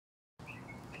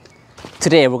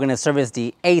Today we're going to service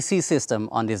the AC system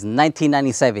on this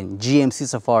 1997 GMC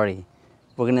Safari.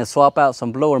 We're going to swap out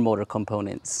some blower motor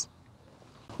components.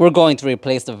 We're going to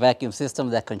replace the vacuum system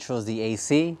that controls the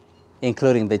AC,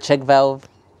 including the check valve,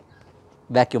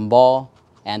 vacuum ball,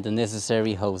 and the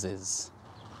necessary hoses.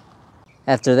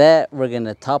 After that, we're going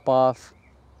to top off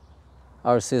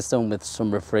our system with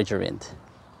some refrigerant.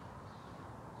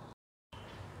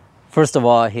 First of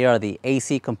all, here are the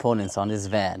AC components on this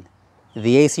van.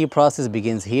 The AC process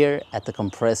begins here at the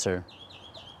compressor.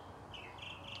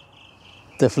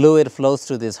 The fluid flows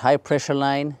through this high pressure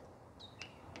line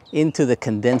into the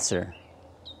condenser.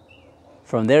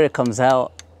 From there it comes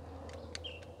out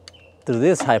through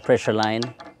this high pressure line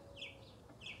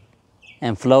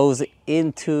and flows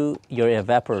into your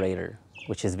evaporator,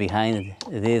 which is behind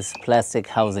this plastic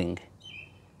housing.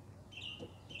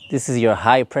 This is your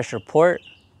high pressure port,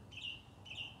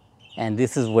 and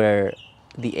this is where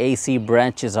the AC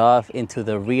branches off into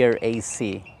the rear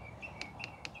AC.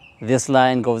 This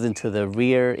line goes into the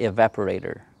rear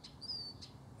evaporator.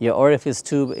 Your orifice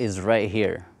tube is right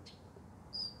here.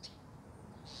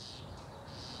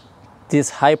 This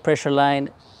high pressure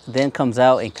line then comes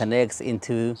out and connects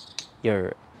into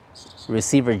your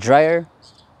receiver dryer.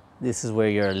 This is where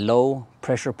your low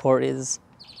pressure port is.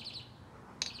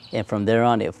 And from there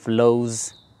on, it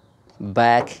flows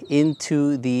back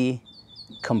into the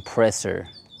compressor.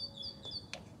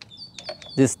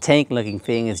 This tank looking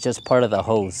thing is just part of the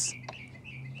hose.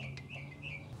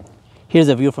 Here's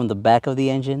a view from the back of the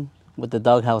engine with the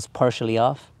doghouse partially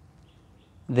off.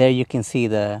 There you can see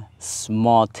the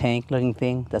small tank looking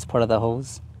thing. That's part of the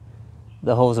hose.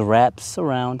 The hose wraps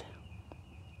around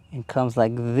and comes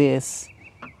like this.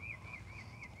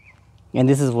 And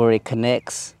this is where it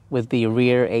connects with the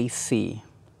rear AC.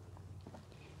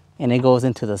 And it goes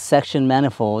into the section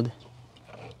manifold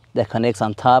that connects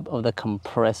on top of the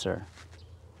compressor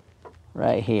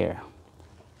right here.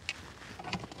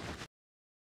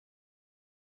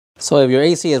 So if your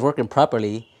AC is working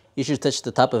properly, you should touch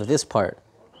the top of this part,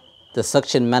 the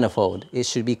suction manifold. It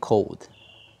should be cold.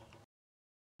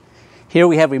 Here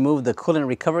we have removed the coolant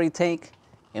recovery tank,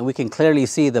 and we can clearly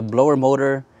see the blower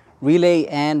motor, relay,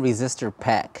 and resistor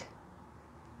pack.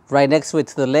 Right next to it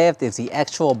to the left is the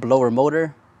actual blower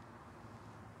motor.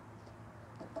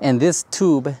 And this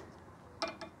tube,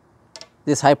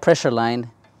 this high pressure line,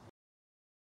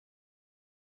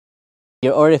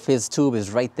 your orifice tube is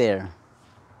right there.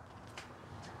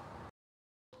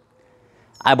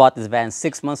 I bought this van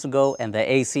 6 months ago and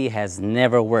the AC has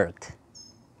never worked.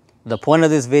 The point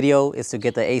of this video is to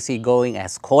get the AC going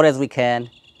as cold as we can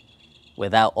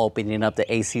without opening up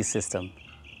the AC system.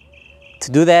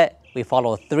 To do that, we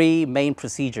follow 3 main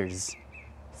procedures.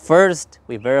 First,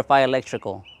 we verify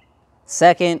electrical.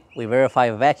 Second, we verify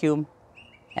vacuum.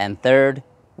 And third,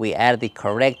 we add the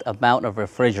correct amount of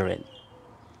refrigerant.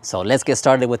 So let's get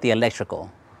started with the electrical.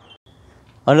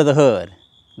 Under the hood,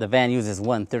 the van uses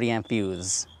one 30-amp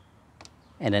fuse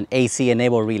and an AC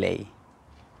enable relay.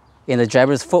 In the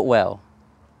driver's footwell,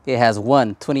 it has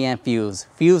one 20-amp fuse,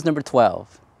 fuse number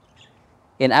 12.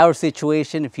 In our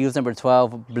situation, fuse number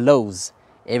 12 blows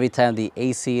every time the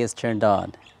AC is turned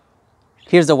on.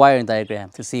 Here's the wiring diagram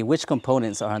to see which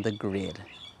components are on the grid.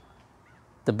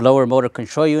 The blower motor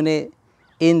control unit,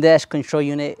 in-dash control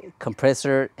unit,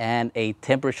 compressor, and a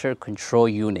temperature control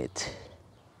unit.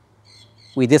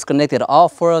 We disconnected all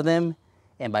 4 of them,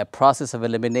 and by process of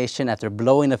elimination, after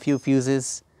blowing a few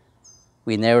fuses,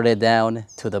 we narrowed it down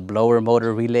to the blower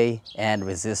motor relay and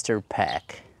resistor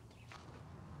pack.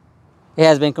 It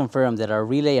has been confirmed that our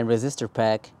relay and resistor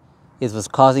pack is what's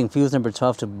causing fuse number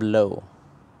 12 to blow.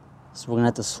 So we're gonna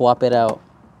have to swap it out.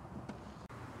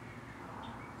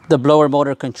 The blower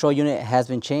motor control unit has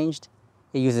been changed.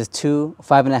 It uses 2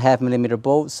 5.5mm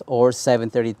bolts or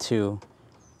 732.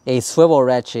 A swivel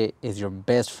ratchet is your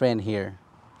best friend here.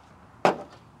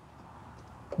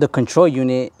 The control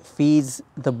unit feeds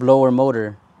the blower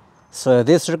motor. So if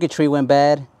this circuitry went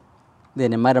bad,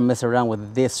 then it might have messed around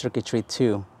with this circuitry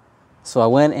too. So I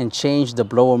went and changed the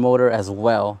blower motor as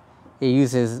well. It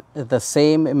uses the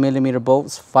same millimeter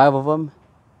bolts, 5 of them.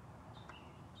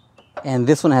 And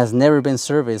this one has never been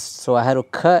serviced, so I had to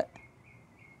cut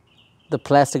the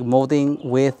plastic molding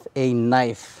with a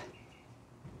knife.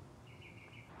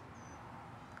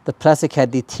 The plastic had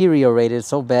deteriorated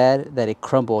so bad that it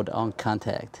crumbled on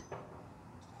contact.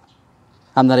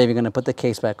 I'm not even going to put the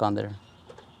case back on there.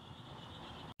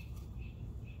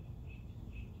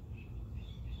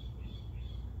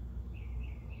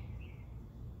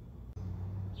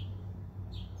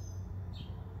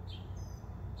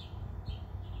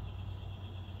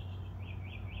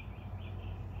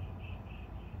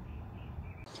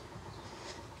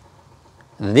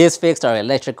 This fixed our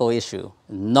electrical issue.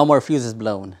 No more fuses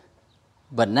blown.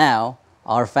 But now,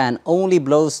 our fan only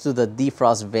blows through the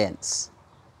defrost vents.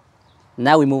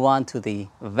 Now we move on to the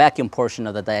vacuum portion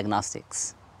of the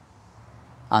diagnostics.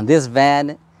 On this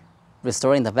van,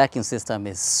 restoring the vacuum system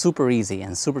is super easy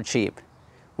and super cheap.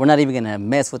 We're not even gonna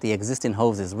mess with the existing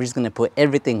hoses. We're just gonna put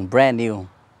everything brand new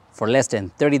for less than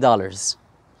 $30.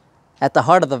 At the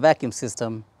heart of the vacuum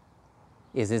system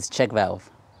is its check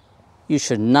valve. You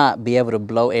should not be able to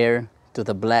blow air to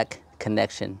the black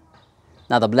connection.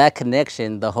 Now the black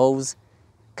connection, the hose,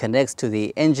 connects to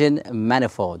the engine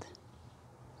manifold.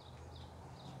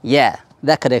 Yeah,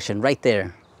 that connection right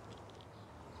there.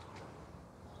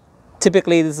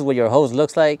 Typically, this is what your hose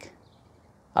looks like.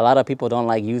 A lot of people don't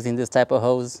like using this type of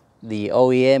hose, the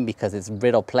OEM, because it's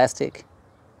brittle plastic.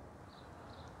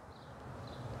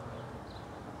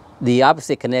 The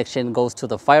opposite connection goes to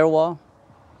the firewall.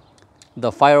 The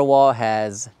firewall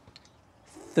has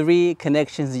 3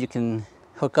 connections you can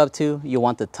hook up to. You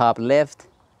want the top left.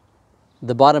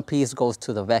 The bottom piece goes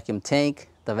to the vacuum tank,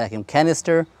 the vacuum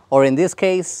canister, or in this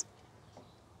case,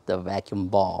 the vacuum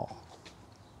ball.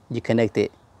 You connect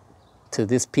it to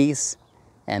this piece,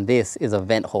 and this is a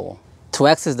vent hole. To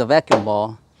access the vacuum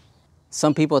ball,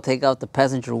 some people take out the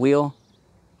passenger wheel,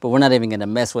 but we're not even gonna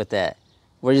mess with that.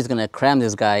 We're just gonna cram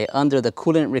this guy under the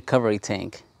coolant recovery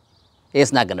tank.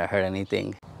 It's not gonna hurt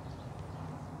anything.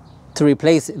 To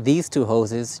replace these 2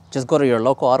 hoses, just go to your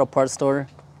local auto parts store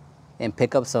and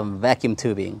pick up some vacuum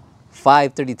tubing,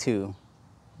 532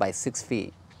 by 6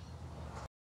 feet.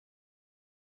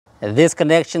 This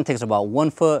connection takes about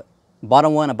 1 foot,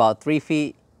 bottom one about 3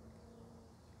 feet.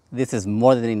 This is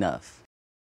more than enough.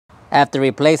 After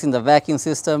replacing the vacuum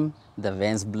system, the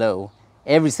vents blow.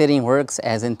 Every setting works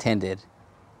as intended.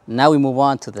 Now we move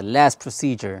on to the last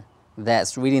procedure.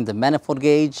 That's reading the manifold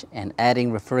gauge and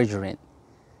adding refrigerant.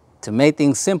 To make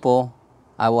things simple,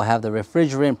 I will have the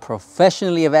refrigerant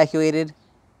professionally evacuated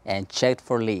and checked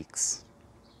for leaks.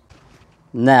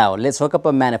 Now let's hook up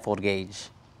a manifold gauge.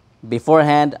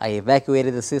 Beforehand, I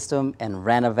evacuated the system and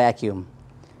ran a vacuum.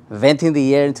 Venting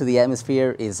the air into the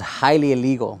atmosphere is highly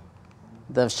illegal.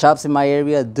 The shops in my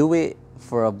area do it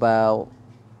for about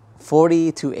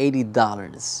 $40 to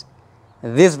 $80.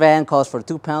 This van calls for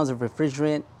 2 pounds of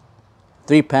refrigerant,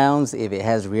 3 pounds if it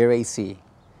has rear AC.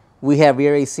 We have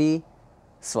rear AC,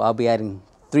 so I'll be adding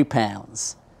 3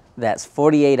 pounds. That's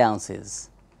 48 ounces.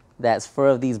 That's 4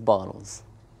 of these bottles.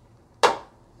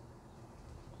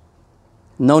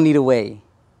 No need to weigh.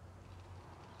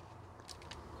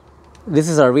 This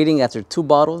is our reading after 2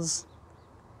 bottles.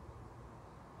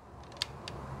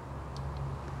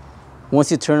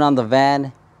 Once you turn on the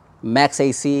van, max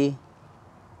AC,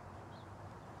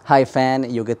 high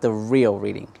fan, you'll get the real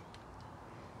reading.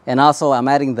 And also, I'm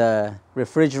adding the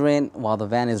refrigerant while the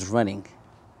van is running.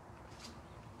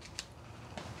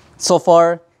 So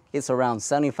far, it's around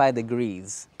 75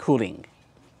 degrees, cooling.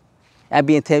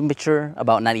 Ambient temperature,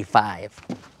 about 95.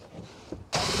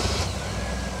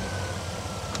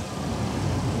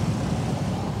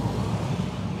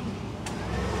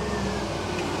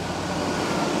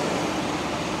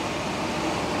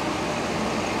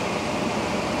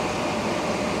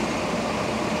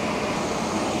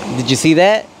 Did you see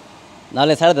that? Now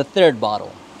let's have the 3rd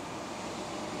bottle.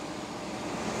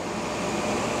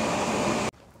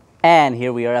 And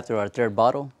here we are after our 3rd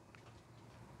bottle.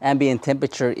 Ambient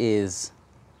temperature is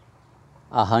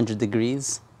 100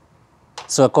 degrees.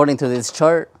 So according to this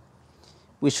chart,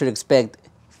 we should expect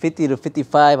 50 to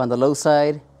 55 on the low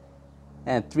side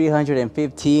and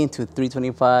 315 to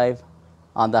 325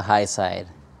 on the high side.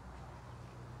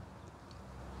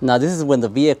 Now this is when the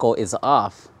vehicle is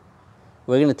off.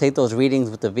 We're going to take those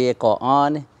readings with the vehicle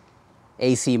on,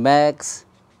 AC max,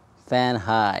 fan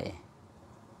high.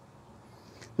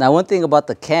 Now one thing about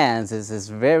the cans is it's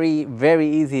very, very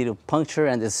easy to puncture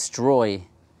and destroy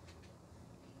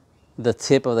the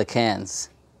tip of the cans,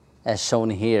 as shown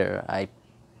here. I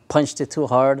punched it too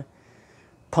hard,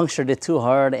 punctured it too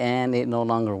hard, and it no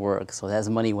longer works. So that's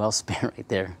money well spent right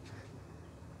there.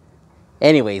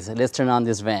 Anyways, let's turn on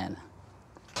this van.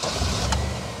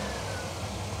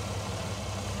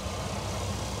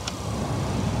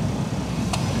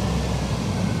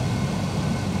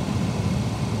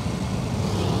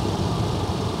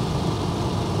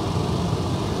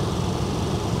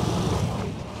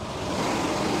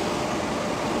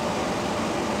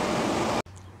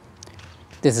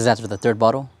 This is after the 3rd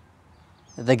bottle.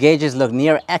 The gauges look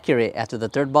near accurate after the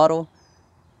 3rd bottle,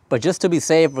 but just to be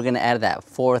safe, we're gonna add that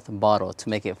 4th bottle to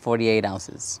make it 48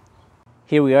 ounces.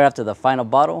 Here we are after the final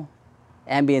bottle.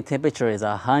 Ambient temperature is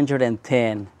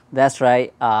 110. That's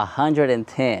right,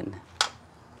 110.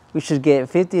 We should get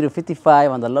 50 to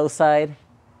 55 on the low side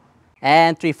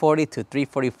and 340 to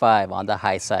 345 on the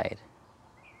high side.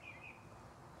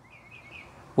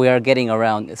 We are getting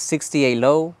around 68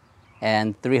 low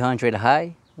and 300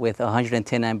 high with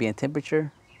 110 ambient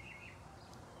temperature.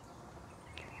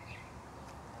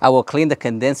 I will clean the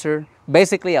condenser.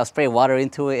 Basically, I'll spray water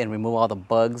into it and remove all the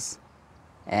bugs,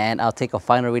 and I'll take a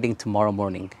final reading tomorrow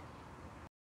morning.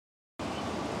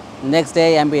 Next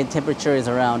day, ambient temperature is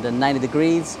around 90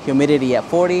 degrees, humidity at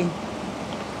 40.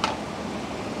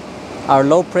 Our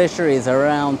low pressure is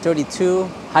around 32,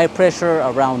 high pressure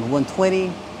around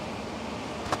 120.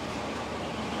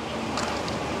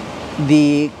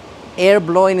 The air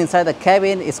blowing inside the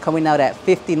cabin is coming out at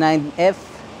 59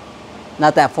 F,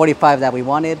 not that 45 that we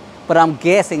wanted, but I'm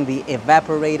guessing the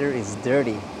evaporator is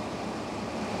dirty.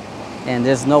 And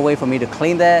there's no way for me to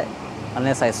clean that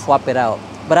unless I swap it out.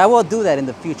 But I will do that in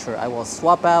the future. I will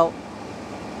swap out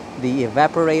the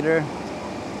evaporator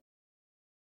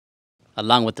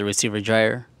along with the receiver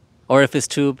dryer, orifice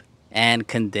tube, and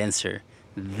condenser.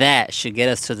 That should get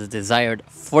us to the desired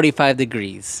 45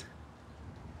 degrees.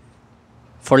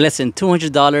 For less than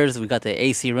 $200, we got the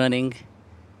AC running,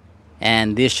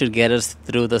 and this should get us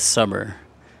through the summer.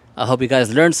 I hope you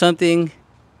guys learned something.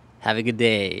 Have a good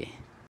day.